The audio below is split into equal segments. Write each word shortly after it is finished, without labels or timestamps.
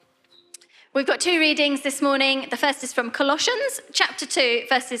We've got two readings this morning. The first is from Colossians chapter 2,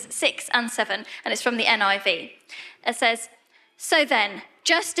 verses 6 and 7, and it's from the NIV. It says, "So then,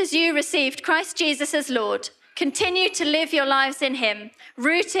 just as you received Christ Jesus as Lord, continue to live your lives in him,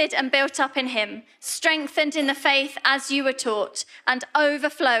 rooted and built up in him, strengthened in the faith as you were taught, and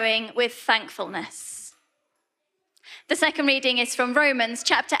overflowing with thankfulness." The second reading is from Romans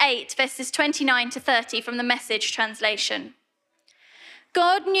chapter 8, verses 29 to 30 from the Message translation.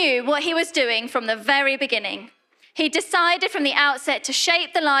 God knew what he was doing from the very beginning. He decided from the outset to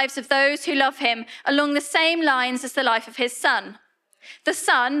shape the lives of those who love him along the same lines as the life of his Son. The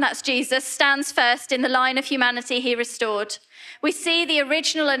Son, that's Jesus, stands first in the line of humanity he restored. We see the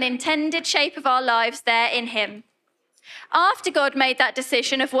original and intended shape of our lives there in him. After God made that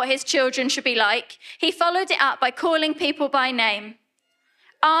decision of what his children should be like, he followed it up by calling people by name.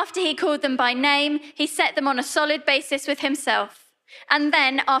 After he called them by name, he set them on a solid basis with himself. And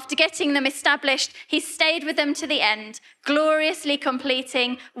then, after getting them established, he stayed with them to the end, gloriously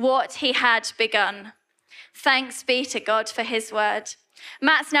completing what he had begun. Thanks be to God for his word.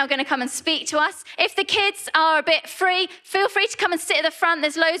 Matt's now going to come and speak to us. If the kids are a bit free, feel free to come and sit at the front.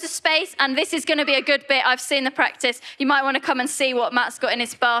 There's loads of space, and this is going to be a good bit. I've seen the practice. You might want to come and see what Matt's got in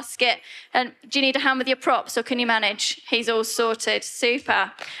his basket. And do you need a hand with your props, or can you manage? He's all sorted.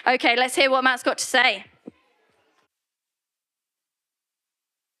 Super. Okay, let's hear what Matt's got to say.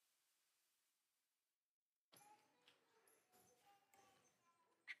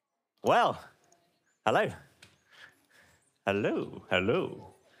 Well, hello.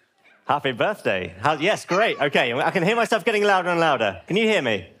 Hello. Happy birthday. Yes, great. Okay, I can hear myself getting louder and louder. Can you hear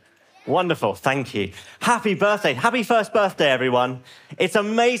me? Wonderful, thank you. Happy birthday. Happy first birthday, everyone. It's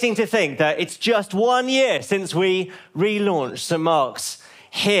amazing to think that it's just 1 year since we relaunched St. Mark's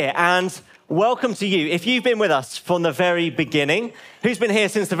here. And welcome to you. If you've been with us from the very beginning, who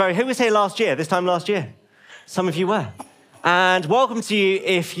was here last year, this time last year? Some of you were. And welcome to you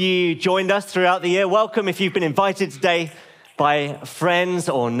if you joined us throughout the year. Welcome if you've been invited today by friends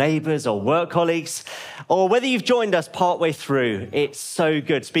or neighbours or work colleagues, or whether you've joined us partway through. It's so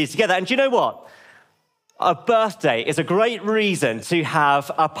good to be together. And do you know what? A birthday is a great reason to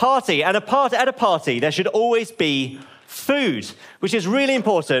have a party. And at a party, there should always be food, which is really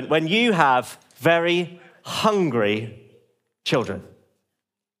important when you have very hungry children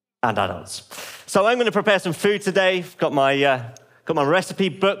and adults. So I'm going to prepare some food today. I've got my recipe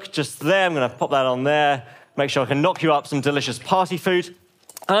book just there. I'm going to pop that on there, make sure I can knock you up some delicious party food.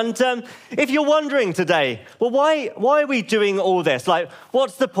 And if you're wondering today, well, why are we doing all this? Like,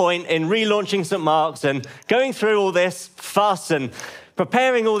 what's the point in relaunching St. Mark's and going through all this fuss and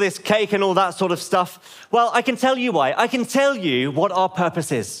preparing all this cake and all that sort of stuff? Well, I can tell you why. I can tell you what our purpose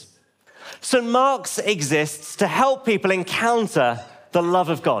is. St. Mark's exists to help people encounter the love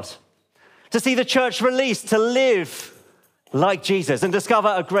of God, to see the church released, to live like Jesus and discover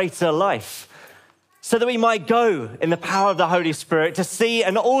a greater life, so that we might go in the power of the Holy Spirit to see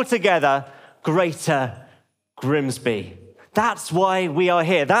an altogether greater Grimsby. That's why we are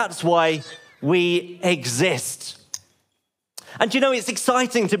here. That's why we exist. And you know, it's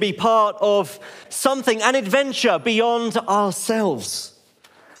exciting to be part of something, an adventure beyond ourselves.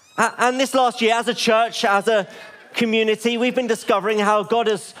 And this last year, as a church, as a community, we've been discovering how God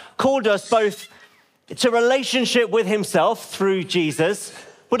has called us both to relationship with himself through Jesus,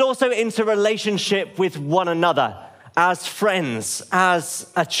 but also into relationship with one another as friends,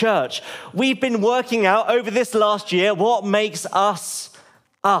 as a church. We've been working out over this last year what makes us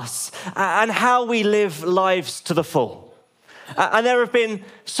us and how we live lives to the full. And there have been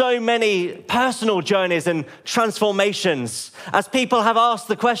so many personal journeys and transformations as people have asked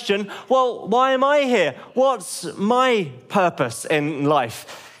the question, well, why am I here? What's my purpose in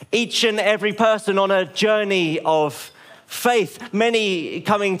life? Each and every person on a journey of faith, many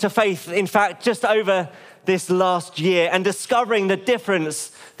coming to faith, in fact, just over this last year and discovering the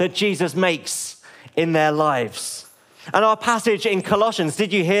difference that Jesus makes in their lives. And our passage in Colossians,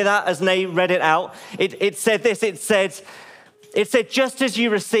 did you hear that as Nate read it out? It said this, it said, just as you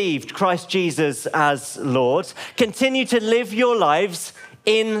received Christ Jesus as Lord, continue to live your lives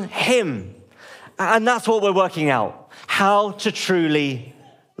in him. And that's what we're working out, how to truly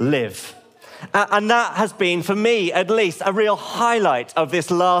live. And that has been, for me at least, a real highlight of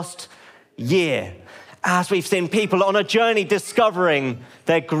this last year, as we've seen people on a journey discovering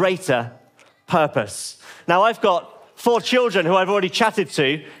their greater purpose. Now, I've got 4 children who I've already chatted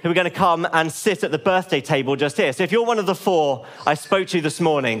to who are going to come and sit at the birthday table just here. So if you're one of the 4 I spoke to this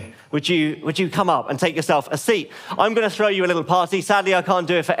morning, would you come up and take yourself a seat? I'm going to throw you a little party. Sadly, I can't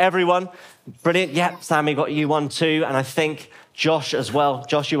do it for everyone. Brilliant. Yep, Sammy got you one too. And I think Josh as well.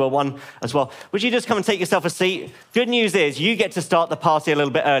 Josh, you were one as well. Would you just come and take yourself a seat? Good news is you get to start the party a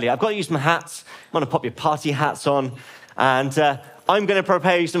little bit earlier. I've got to use my hats. I'm going to pop your party hats on. And I'm going to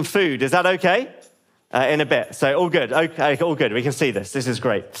prepare you some food. Is that okay? In a bit. So all good. Okay, all good. We can see this. This is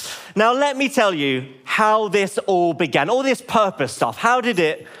great. Now, let me tell you how this all began. All this purpose stuff. How did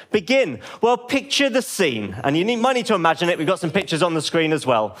it begin? Well, picture the scene. And you might need to imagine it. We've got some pictures on the screen as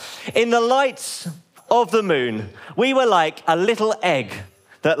well. In the light of the moon, we were like a little egg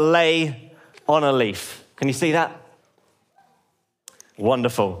that lay on a leaf. Can you see that?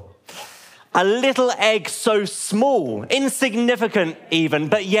 Wonderful. A little egg so small, insignificant even,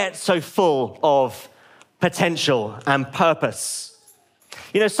 but yet so full of potential and purpose.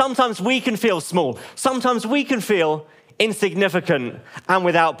 You know, sometimes we can feel small. Sometimes we can feel insignificant and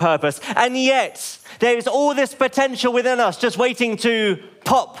without purpose. And yet, there's all this potential within us just waiting to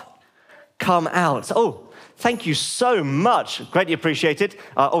come out. Oh, thank you so much. Greatly appreciated.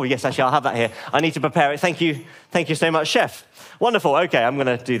 Oh, yes, actually, I'll have that here. I need to prepare it. Thank you. Thank you so much, Chef. Wonderful. Okay, I'm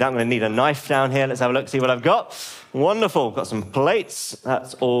going to do that. I'm going to need a knife down here. Let's have a look, see what I've got. Wonderful. Got some plates.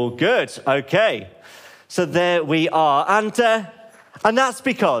 That's all good. Okay. So there we are. And that's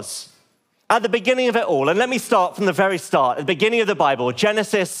because at the beginning of it all, and let me start from the very start, at the beginning of the Bible,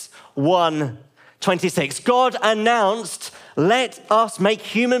 Genesis 1:26, God announced, let us make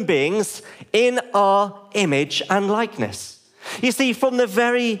human beings in our image and likeness. You see, from the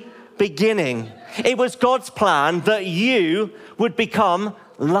very beginning, it was God's plan that you would become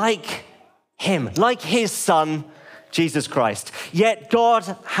like him, like his son, Jesus Christ. Yet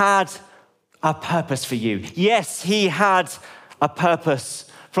God had a purpose for you. Yes, he had a purpose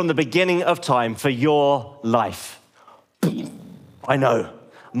from the beginning of time for your life. I know,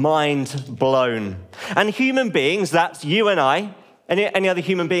 mind blown. And human beings, that's you and I. Any other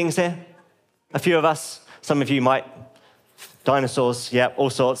human beings here? A few of us. Some of you might. Dinosaurs, yeah,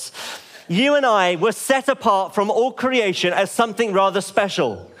 all sorts. You and I were set apart from all creation as something rather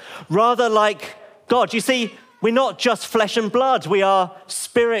special, rather like God. You see, we're not just flesh and blood. We are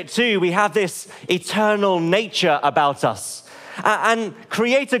spirit too. We have this eternal nature about us. And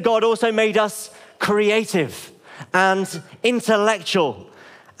Creator God also made us creative and intellectual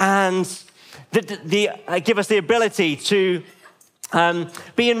and give us the ability to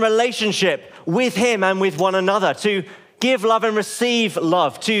be in relationship with him and with one another, to give love and receive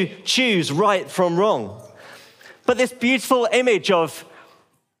love, to choose right from wrong. But this beautiful image of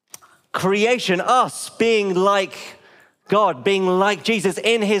creation, us being like God, being like Jesus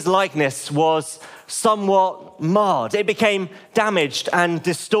in his likeness, was somewhat marred. It became damaged and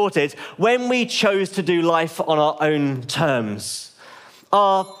distorted when we chose to do life on our own terms.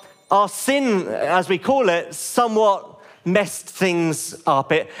 Our sin, as we call it, somewhat messed things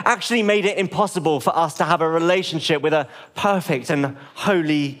up. It actually made it impossible for us to have a relationship with a perfect and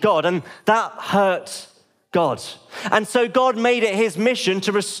holy God. And that hurt God. And so God made it his mission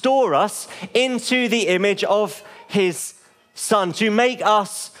to restore us into the image of his Son, to make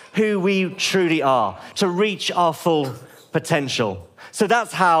us who we truly are, to reach our full potential. So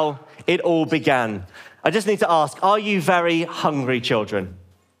that's how it all began. I just need to ask, are you very hungry children?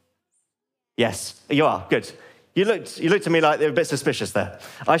 Yes, you are. Good. You looked at me like they were a bit suspicious there.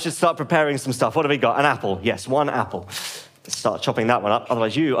 I should start preparing some stuff. What have we got? An apple. Yes, 1 apple. Let's start chopping that one up.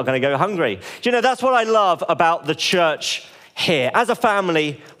 Otherwise, you are going to go hungry. Do you know, that's what I love about the church here. As a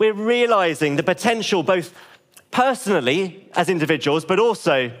family, we're realizing the potential both personally as individuals, but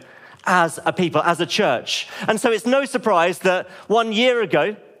also as a people, as a church. And so it's no surprise that 1 year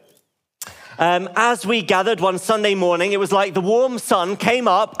ago, as we gathered one Sunday morning, it was like the warm sun came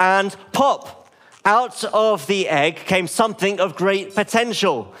up and pop. Out of the egg came something of great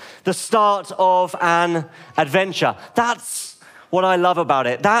potential, the start of an adventure. That's what I love about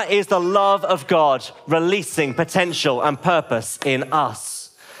it. That is the love of God releasing potential and purpose in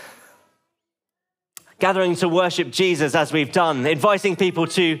us. Gathering to worship Jesus as we've done, inviting people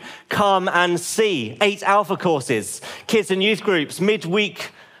to come and see 8 Alpha courses, kids and youth groups, midweek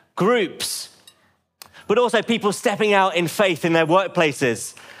groups, but also people stepping out in faith in their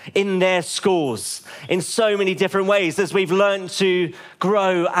workplaces, in their schools, in so many different ways as we've learned to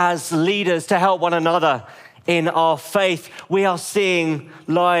grow as leaders to help one another in our faith. We are seeing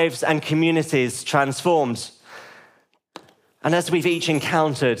lives and communities transformed. And as we've each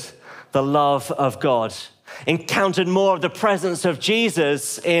encountered the love of God, encountered more of the presence of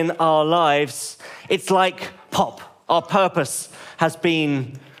Jesus in our lives, it's like pop. Our purpose has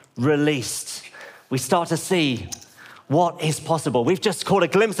been released. We start to see what is possible. We've just caught a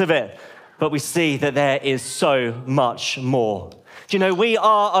glimpse of it, but we see that there is so much more. Do you know, we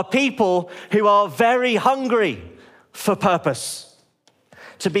are a people who are very hungry for purpose,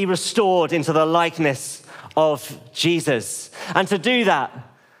 to be restored into the likeness of Jesus. And to do that,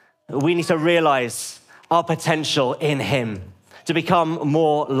 we need to realize our potential in him, to become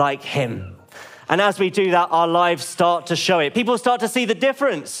more like him. And as we do that, our lives start to show it. People start to see the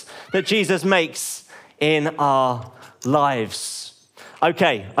difference that Jesus makes in our lives.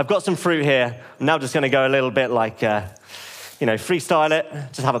 Okay, I've got some fruit here. I'm now just going to go a little bit like, freestyle it.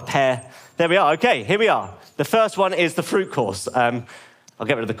 Just have a pear. There we are. Okay, here we are. The first one is the fruit course. I'll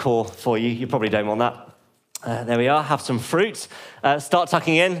get rid of the core for you. You probably don't want that. There we are. Have some fruit. Start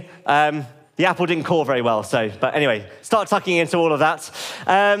tucking in. The apple didn't core very well, but anyway, start tucking into all of that.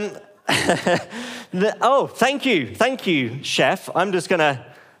 Thank you, chef. I'm just gonna,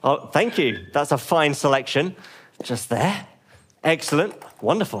 thank you. That's a fine selection, just there. Excellent,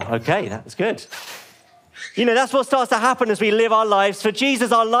 wonderful, okay, that's good. You know, that's what starts to happen as we live our lives for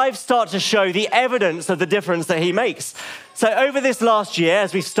Jesus. Our lives start to show the evidence of the difference that he makes. So over this last year,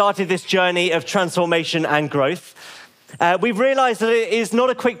 as we've started this journey of transformation and growth, we've realized that it is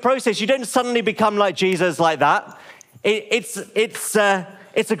not a quick process. You don't suddenly become like Jesus like that.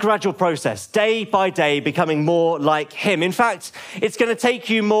 It's a gradual process, day by day, becoming more like him. In fact, it's going to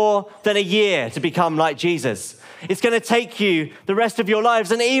take you more than a year to become like Jesus. It's going to take you the rest of your lives.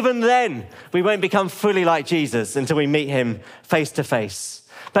 And even then, we won't become fully like Jesus until we meet him face to face.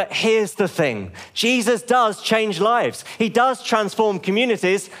 But here's the thing. Jesus does change lives. He does transform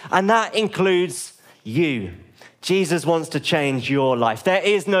communities, and that includes you. Jesus wants to change your life. There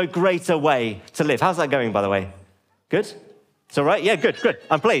is no greater way to live. How's that going, by the way? Good? It's all right? Yeah, good.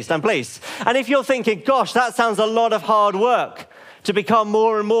 I'm pleased. And if you're thinking, gosh, that sounds a lot of hard work to become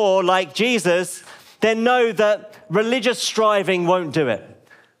more and more like Jesus, then know that religious striving won't do it.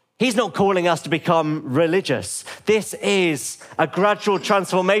 He's not calling us to become religious. This is a gradual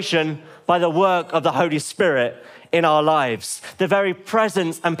transformation by the work of the Holy Spirit in our lives, the very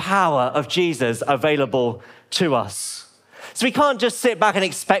presence and power of Jesus available to us. So we can't just sit back and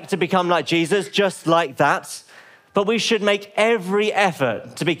expect to become like Jesus just like that. But we should make every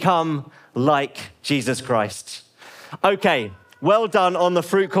effort to become like Jesus Christ. Okay, well done on the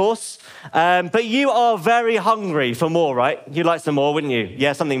fruit course. But you are very hungry for more, right? You'd like some more, wouldn't you?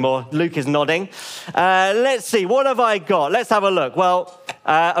 Yeah, something more. Luke is nodding. Let's see, what have I got? Let's have a look. Well,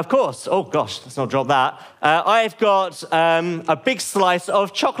 of course, oh gosh, let's not drop that. I've got a big slice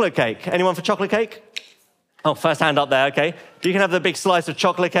of chocolate cake. Anyone for chocolate cake? Oh, first hand up there, okay. You can have the big slice of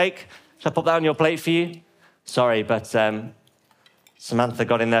chocolate cake. Shall I pop that on your plate for you? Sorry, but Samantha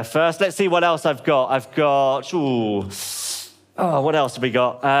got in there first. Let's see what else I've got. What else have we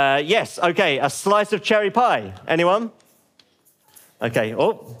got? Yes, okay, a slice of cherry pie. Anyone? Okay,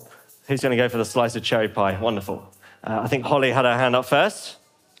 who's going to go for the slice of cherry pie? Wonderful. I think Holly had her hand up first.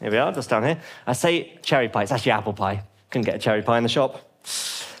 Here we are, just down here. I say cherry pie, it's actually apple pie. Couldn't get a cherry pie in the shop.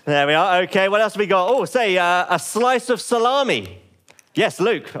 There we are, okay, what else have we got? A slice of salami. Yes,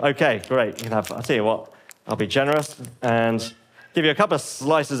 Luke. Okay, great. You can have, I'll tell you what. I'll be generous and give you a couple of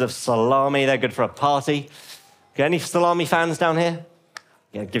slices of salami. They're good for a party. Okay, any salami fans down here?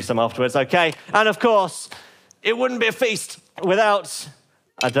 Yeah, give some afterwards, okay. And of course, it wouldn't be a feast without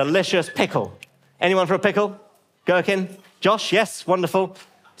a delicious pickle. Anyone for a pickle? Gherkin? Josh, yes, wonderful.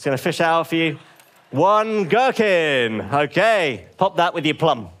 Just going to fish out for you. One gherkin, okay. Pop that with your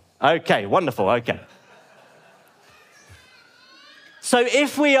plum. Okay, wonderful, okay. So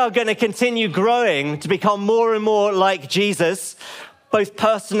if we are going to continue growing to become more and more like Jesus, both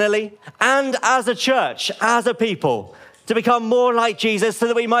personally and as a church, as a people, to become more like Jesus so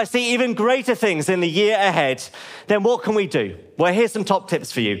that we might see even greater things in the year ahead, then what can we do? Well, here's some top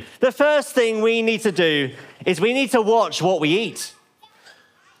tips for you. The first thing we need to do is we need to watch what we eat.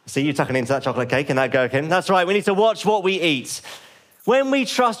 See you tucking into that chocolate cake and that gherkin. That's right, we need to watch what we eat. When we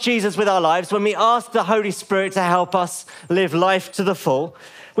trust Jesus with our lives, when we ask the Holy Spirit to help us live life to the full,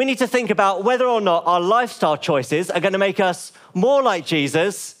 we need to think about whether or not our lifestyle choices are going to make us more like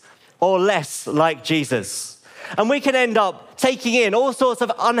Jesus or less like Jesus. And we can end up taking in all sorts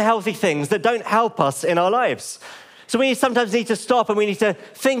of unhealthy things that don't help us in our lives. So we sometimes need to stop and we need to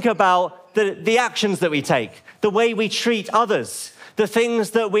think about the actions that we take, the way we treat others, the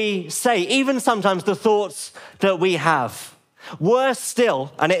things that we say, even sometimes the thoughts that we have. Worse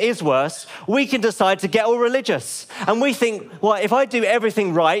still, and it is worse, we can decide to get all religious. And we think, well, if I do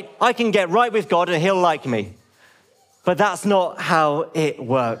everything right, I can get right with God and he'll like me. But that's not how it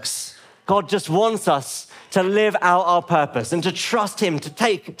works. God just wants us to live out our purpose and to trust him to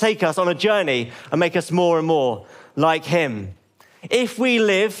take us on a journey and make us more and more like him. If we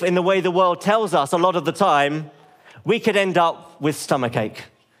live in the way the world tells us a lot of the time, we could end up with stomachache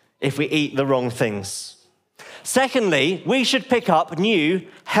if we eat the wrong things. Secondly, we should pick up new,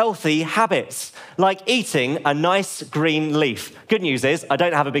 healthy habits, like eating a nice green leaf. Good news is, I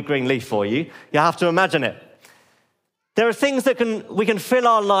don't have a big green leaf for you. You have to imagine it. There are things that we can fill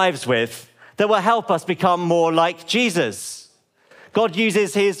our lives with that will help us become more like Jesus. God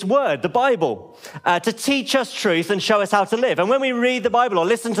uses his word, the Bible, to teach us truth and show us how to live. And when we read the Bible or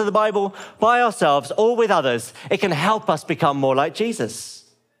listen to the Bible by ourselves or with others, it can help us become more like Jesus.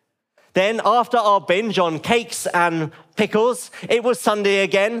 Then after our binge on cakes and pickles, it was Sunday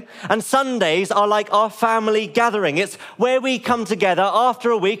again. And Sundays are like our family gathering. It's where we come together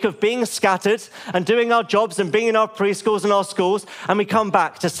after a week of being scattered and doing our jobs and being in our preschools and our schools. And we come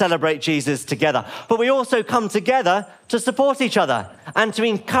back to celebrate Jesus together. But we also come together to support each other and to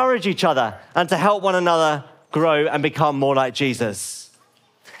encourage each other and to help one another grow and become more like Jesus.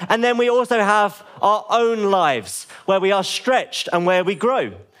 And then we also have our own lives where we are stretched and where we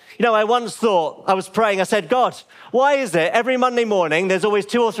grow. You know, I once thought, I was praying, I said, God, why is it every Monday morning there's always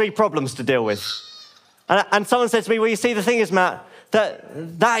 2 or 3 problems to deal with? And someone said to me, well, you see, the thing is, Matt,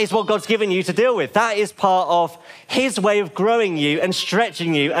 that is what God's given you to deal with. That is part of his way of growing you and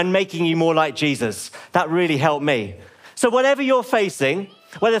stretching you and making you more like Jesus. That really helped me. So whatever you're facing,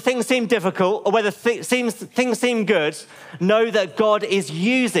 whether things seem difficult or whether things seem good, know that God is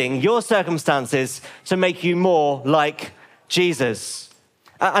using your circumstances to make you more like Jesus.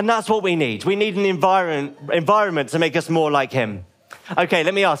 And that's what we need. We need an environment to make us more like him. Okay,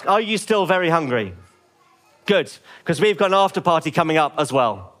 let me ask, are you still very hungry? Good, because we've got an after party coming up as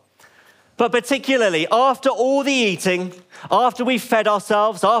well. But particularly after all the eating, after we've fed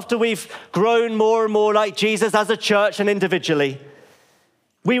ourselves, after we've grown more and more like Jesus as a church and individually,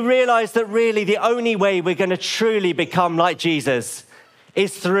 we realize that really the only way we're going to truly become like Jesus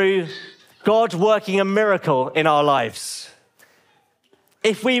is through God working a miracle in our lives.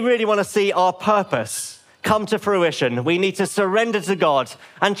 If we really want to see our purpose come to fruition, we need to surrender to God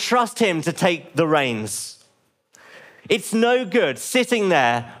and trust him to take the reins. It's no good sitting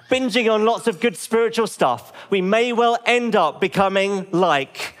there, binging on lots of good spiritual stuff. We may well end up becoming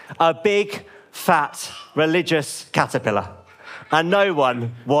like a big, fat, religious caterpillar. And no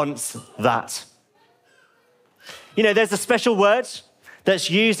one wants that. You know, there's a special word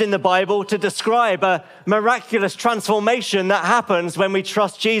that's used in the Bible to describe a miraculous transformation that happens when we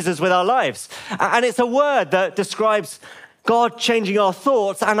trust Jesus with our lives. And it's a word that describes God changing our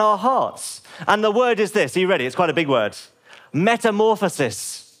thoughts and our hearts. And the word is this. Are you ready? It's quite a big word.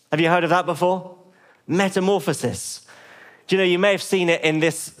 Metamorphosis. Have you heard of that before? Metamorphosis. Do you know, you may have seen it in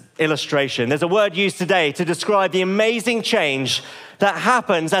this illustration. There's a word used today to describe the amazing change that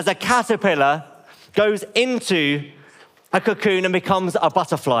happens as a caterpillar goes into a cocoon and becomes a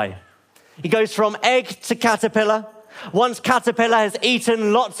butterfly. He goes from egg to caterpillar. Once caterpillar has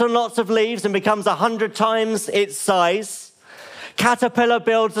eaten lots and lots of leaves and becomes 100 times its size, caterpillar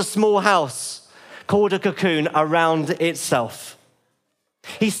builds a small house called a cocoon around itself.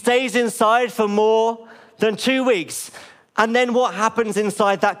 He stays inside for more than 2 weeks. And then what happens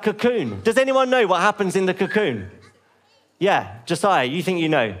inside that cocoon? Does anyone know what happens in the cocoon? Yeah, Josiah, you think you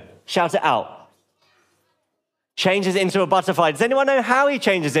know. Shout it out. Changes into a butterfly. Does anyone know how he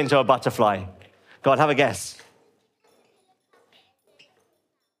changes into a butterfly? Go on, have a guess.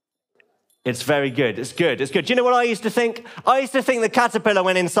 It's very good. It's good. It's good. Do you know what I used to think? I used to think the caterpillar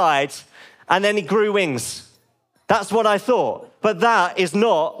went inside and then he grew wings. That's what I thought. But that is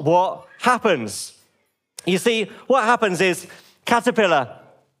not what happens. You see, what happens is caterpillar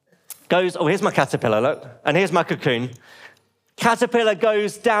goes, oh, here's my caterpillar, look, and here's my cocoon. Caterpillar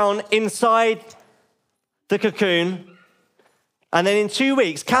goes down inside the cocoon, and then in 2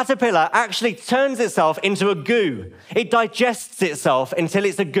 weeks, caterpillar actually turns itself into a goo. It digests itself until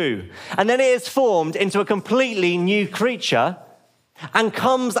it's a goo. And then it is formed into a completely new creature and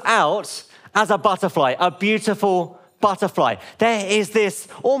comes out as a butterfly, a beautiful butterfly. There is this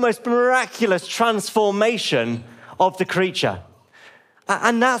almost miraculous transformation of the creature.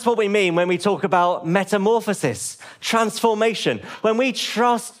 And that's what we mean when we talk about metamorphosis, transformation. When we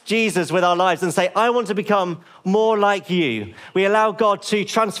trust Jesus with our lives and say, I want to become more like you, we allow God to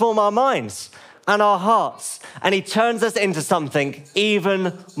transform our minds and our hearts, and he turns us into something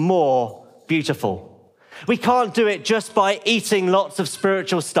even more beautiful. We can't do it just by eating lots of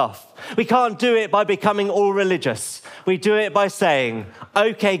spiritual stuff. We can't do it by becoming all religious. We do it by saying,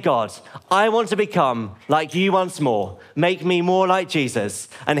 okay, God, I want to become like you once more. Make me more like Jesus,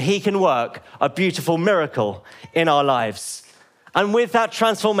 and he can work a beautiful miracle in our lives. And with that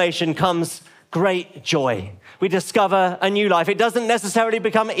transformation comes great joy. We discover a new life. It doesn't necessarily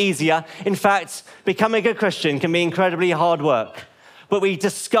become easier. In fact, becoming a Christian can be incredibly hard work. But we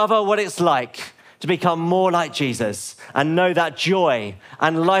discover what it's like to become more like Jesus and know that joy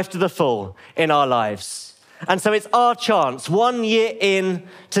and life to the full in our lives. And so it's our chance, 1 year in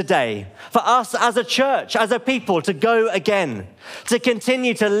today, for us as a church, as a people, to go again, to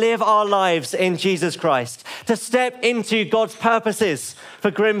continue to live our lives in Jesus Christ, to step into God's purposes for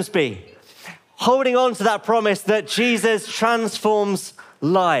Grimsby, holding on to that promise that Jesus transforms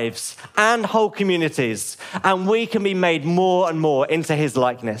lives and whole communities, and we can be made more and more into his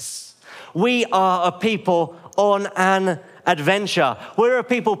likeness. We are a people on an adventure. We're a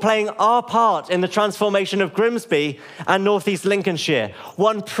people playing our part in the transformation of Grimsby and North East Lincolnshire.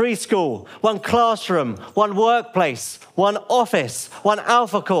 One preschool, one classroom, one workplace, one office, one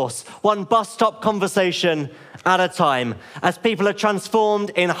alpha course, one bus stop conversation at a time, as people are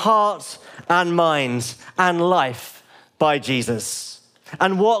transformed in heart and mind and life by Jesus.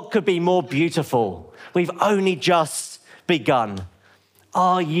 And what could be more beautiful? We've only just begun.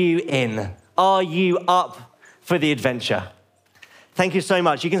 Are you in? Are you up for the adventure? Thank you so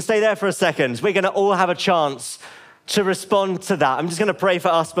much. You can stay there for a second. We're going to all have a chance to respond to that. I'm just going to pray for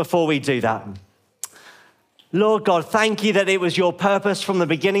us before we do that. Lord God, thank you that it was your purpose from the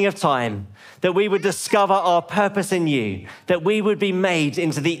beginning of time, that we would discover our purpose in you, that we would be made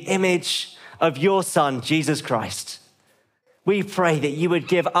into the image of your Son, Jesus Christ. We pray that you would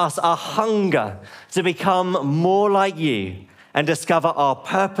give us a hunger to become more like you and discover our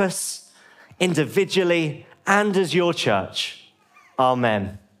purpose individually and as your church.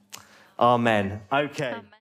 Amen. Amen. Okay.